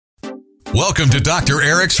Welcome to Dr.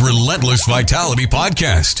 Eric's Relentless Vitality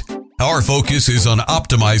Podcast. Our focus is on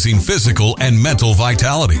optimizing physical and mental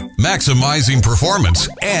vitality, maximizing performance,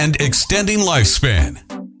 and extending lifespan.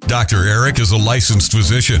 Dr. Eric is a licensed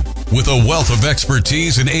physician with a wealth of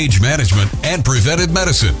expertise in age management and preventive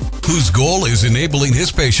medicine, whose goal is enabling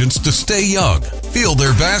his patients to stay young, feel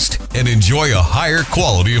their best, and enjoy a higher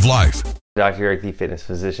quality of life. Dr. Eric, the fitness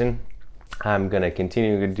physician. I'm going to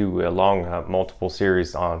continue to do a long multiple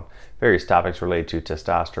series on various topics related to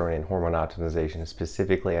testosterone and hormone optimization,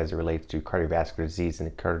 specifically as it relates to cardiovascular disease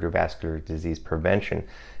and cardiovascular disease prevention.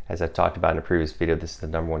 As I talked about in a previous video, this is the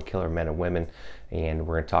number one killer of men and women, and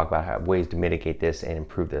we're going to talk about ways to mitigate this and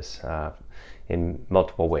improve this in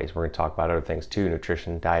multiple ways. We're going to talk about other things too,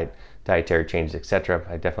 nutrition, diet, dietary changes, etc.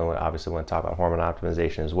 I definitely obviously want to talk about hormone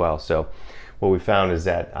optimization as well. So what we found is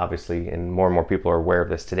that obviously, and more people are aware of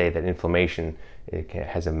this today, that inflammation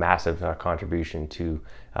has a massive contribution to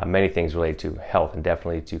many things related to health and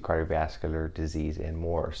definitely to cardiovascular disease and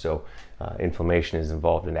more. So inflammation is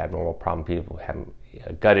involved in abnormal problem. People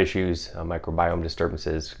have gut issues, microbiome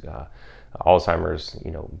disturbances, Alzheimer's,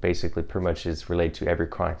 basically pretty much is related to every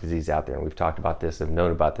chronic disease out there. And we've talked about this, have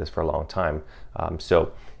known about this for a long time.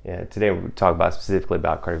 Today we're talking about specifically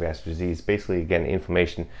about cardiovascular disease. Basically, again,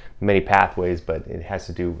 inflammation, many pathways, but it has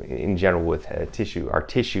to do in general with our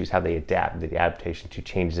tissues, how they adapt, the adaptation to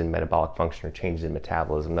changes in metabolic function or changes in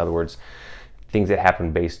metabolism. In other words, things that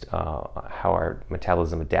happen based how our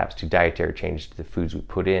metabolism adapts to dietary changes, to the foods we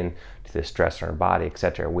put in, to the stress in our body,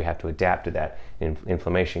 etc. We have to adapt to that.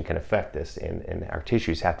 Inflammation can affect this, and our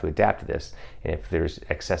tissues have to adapt to this. And if there's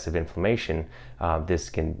excessive inflammation, this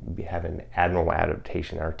can have an abnormal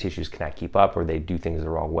adaptation. Our tissues cannot keep up, or they do things the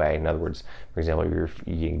wrong way. In other words, for example, if you're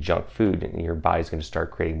eating junk food, and your body's going to start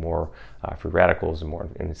creating more free radicals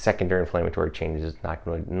and secondary inflammatory changes. Is not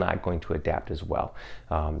going to adapt as well.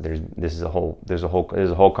 There's a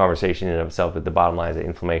whole conversation in and of itself. But the bottom line is that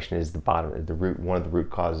inflammation is one of the root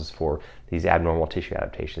causes for these abnormal tissue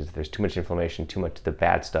adaptations. If there's too much inflammation, too much of the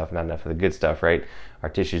bad stuff, not enough of the good stuff, right? Our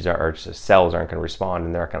tissues, our cells aren't going to respond,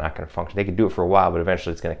 and they're not going to function. They can do it for a while, but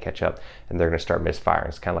eventually it's going to catch up, and they're going to start misfiring.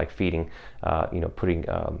 It's kind of like feeding, putting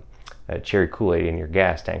cherry Kool-Aid in your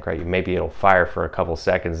gas tank, right? Maybe it'll fire for a couple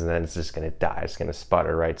seconds, and then it's just going to die. It's going to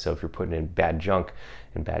sputter, right? So if you're putting in bad junk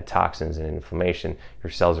and bad toxins and inflammation,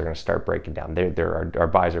 your cells are going to start breaking down. Our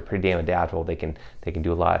bodies are pretty damn adaptable. They can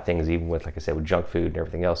do a lot of things, even with, like I said, with junk food and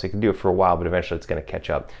everything else. They can do it for a while, but eventually it's going to catch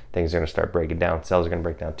up. Things are going to start breaking down. Cells are going to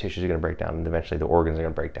break down. Tissues are going to break down, and eventually the organs are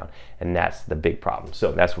going to break down. And that's the big problem.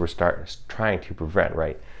 So that's what we're trying to prevent,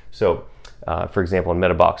 right? So, for example, in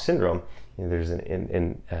metabolic syndrome, there's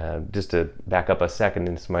just to back up a second,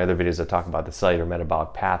 in some of my other videos I talk about the cellular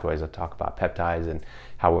metabolic pathways. I talk about peptides and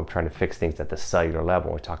how we're trying to fix things at the cellular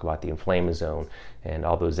level. We talk about the inflammasome and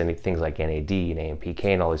all those things like NAD and AMPK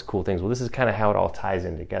and all these cool things. Well, this is kind of how it all ties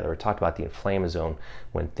in together. We talked about the inflammasome.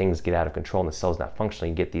 When things get out of control and the cell's not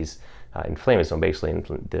functioning, you get these inflammasome. Basically,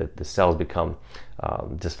 the cells become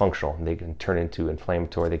dysfunctional. They can turn into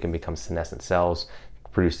inflammatory. They can become senescent cells,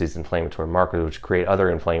 produce these inflammatory markers, which create other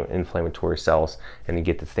inflammatory cells, and you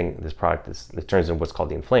get this product that turns into what's called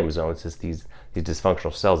the inflammasome. It's just these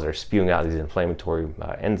dysfunctional cells that are spewing out these inflammatory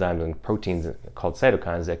enzymes and proteins called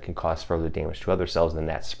cytokines that can cause further damage to other cells, and then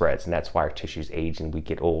that spreads, and that's why our tissues age and we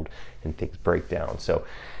get old and things break down. So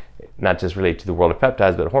not just related to the world of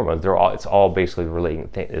peptides, but hormones. It's all basically relating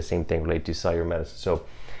the same thing related to cellular medicine. So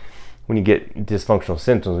when you get dysfunctional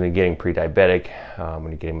symptoms, when you're getting pre-diabetic,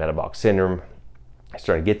 when you're getting metabolic syndrome,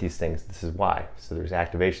 starting to get these things, this is why. So there's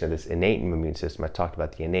activation of this innate immune system. I talked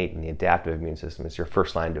about the innate and the adaptive immune system. It's your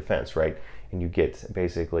first line of defense, right? And you get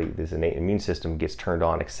basically this innate immune system gets turned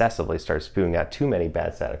on excessively, starts spewing out too many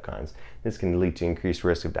bad cytokines. This can lead to increased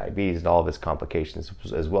risk of diabetes and all of its complications,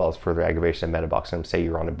 as well as further aggravation of metabolic syndrome. Say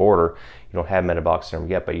you're on the border, you don't have metabolic syndrome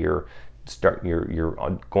yet, but you're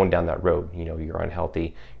going down that road. You're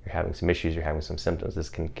unhealthy, you're having some issues, you're having some symptoms. This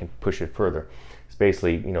can push it further. It's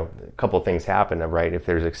basically, a couple of things happen, right? If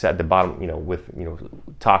there's at the bottom, with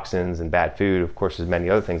toxins and bad food, of course, there's many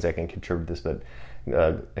other things that can contribute to this,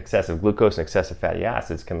 but excessive glucose and excessive fatty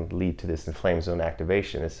acids can lead to this inflammasome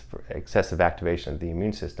activation, this excessive activation of the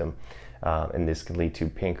immune system, and this can lead to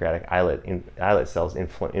pancreatic islet cells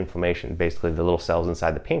inflammation. Basically, the little cells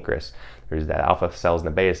inside the pancreas. There's the alpha cells and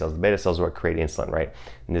the beta cells. The beta cells are what create insulin, right?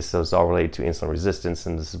 And this is all related to insulin resistance,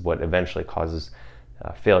 and this is what eventually causes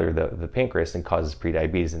failure of the pancreas and causes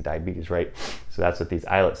prediabetes and diabetes, right? So that's what these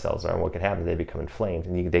islet cells are, and what can happen is they become inflamed,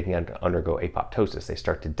 and they can undergo apoptosis. They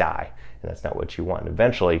start to die, and that's not what you want. And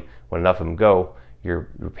eventually, when enough of them go, your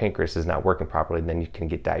pancreas is not working properly, and then you can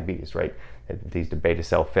get diabetes, right? It leads to beta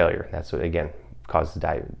cell failure. That's what, again, causes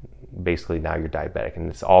basically now you're diabetic, and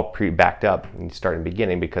it's all backed up and you start in the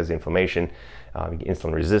beginning because of inflammation,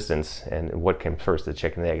 insulin resistance, and what came first, the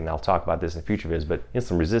chicken and the egg. And I'll talk about this in future videos, but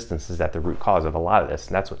insulin resistance is at the root cause of a lot of this,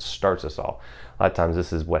 and that's what starts us all. A lot of times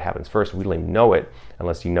this is what happens first. We don't even know it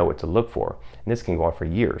unless you know what to look for, and this can go on for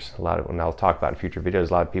years. And I'll talk about in future videos,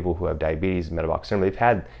 a lot of people who have diabetes, metabolic syndrome, they've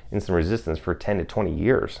had insulin resistance for 10 to 20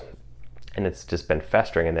 years. And it's just been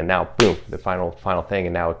festering, and then now, boom, the final thing,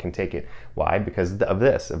 and now it can take it. Why? Because of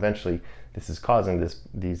this. Eventually, this is causing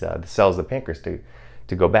the cells of the pancreas to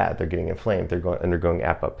go bad. They're getting inflamed. They're undergoing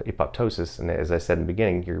apoptosis, and as I said in the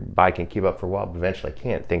beginning, your body can keep up for a while, but eventually it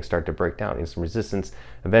can't. Things start to break down. Insulin resistance.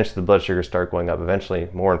 Eventually, the blood sugars start going up. Eventually,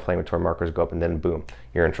 more inflammatory markers go up, and then boom,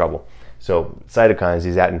 you're in trouble. So cytokines,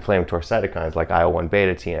 these inflammatory cytokines like IL-1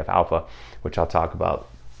 beta, TNF alpha, which I'll talk about.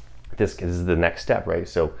 This is the next step, right?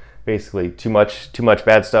 So basically too much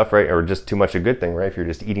bad stuff, right? Or just too much a good thing, right? If you're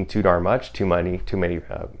just eating too darn much, too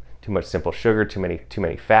much simple sugar, too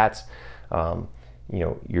many fats,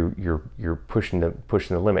 you're pushing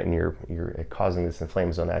the limit, and you're causing this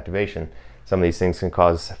inflammasome activation. Some of these things can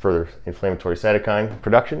cause further inflammatory cytokine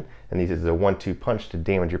production, and these is a 1-2 punch to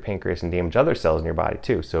damage your pancreas and damage other cells in your body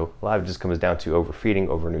too. So a lot of it just comes down to overfeeding,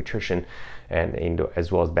 overnutrition, and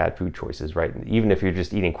as well as bad food choices, right? Even if you're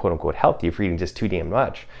just eating quote unquote healthy, if you're eating just too damn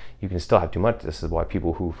much, you can still have too much. This is why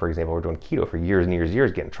people who, for example, are doing keto for years and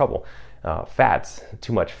years get in trouble.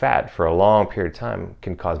 Too much fat for a long period of time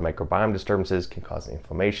can cause microbiome disturbances, can cause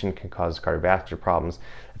inflammation, can cause cardiovascular problems.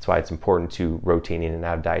 That's why it's important to rotate in and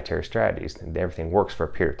out of dietary strategies. Everything works for a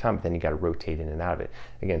period of time, but then you got to rotate in and out of it.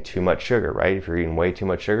 Again, too much sugar, right? If you're eating way too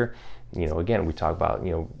much sugar, again, we talk about,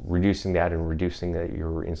 reducing that and reducing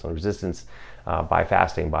your insulin resistance by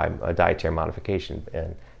fasting, by a dietary modification,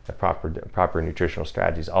 and the proper nutritional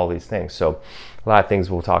strategies, all these things. So a lot of things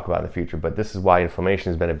we'll talk about in the future, but this is why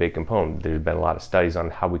inflammation has been a big component. There's been a lot of studies on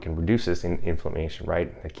how we can reduce this inflammation,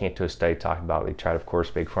 right? The Canto study talked about, they tried, of course,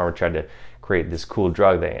 Big Pharma tried to create this cool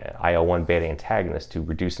drug, the IL-1 beta antagonist, to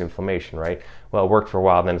reduce inflammation, right? Well, it worked for a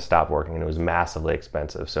while, then it stopped working, and it was massively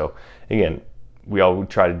expensive. So again, we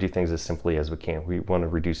try to do things as simply as we can. We want to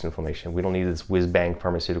reduce inflammation. We don't need this whiz-bang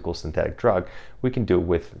pharmaceutical synthetic drug. We can do it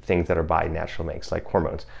with things that our body naturally makes, like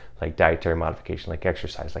hormones, like dietary modification, like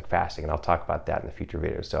exercise, like fasting, and I'll talk about that in the future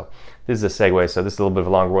videos. So this is a segue. So this is a little bit of a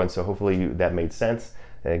longer one, so hopefully that made sense.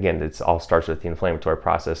 And again, it all starts with the inflammatory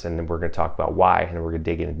process, and then we're going to talk about why, and then we're going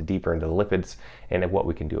to dig deeper into the lipids and what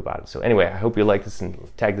we can do about it. So anyway, I hope you like this, and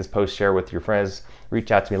tag this post, share with your friends,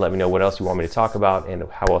 reach out to me, let me know what else you want me to talk about and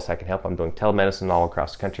how else I can help. I'm doing telemedicine all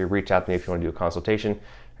across the country. Reach out to me if you want to do a consultation.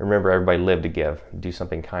 And remember, everybody live to give. Do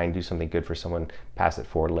something kind, do something good for someone, pass it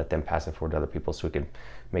forward, let them pass it forward to other people so we can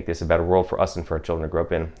make this a better world for us and for our children to grow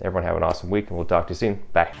up in. Everyone have an awesome week, and we'll talk to you soon.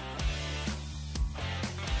 Bye.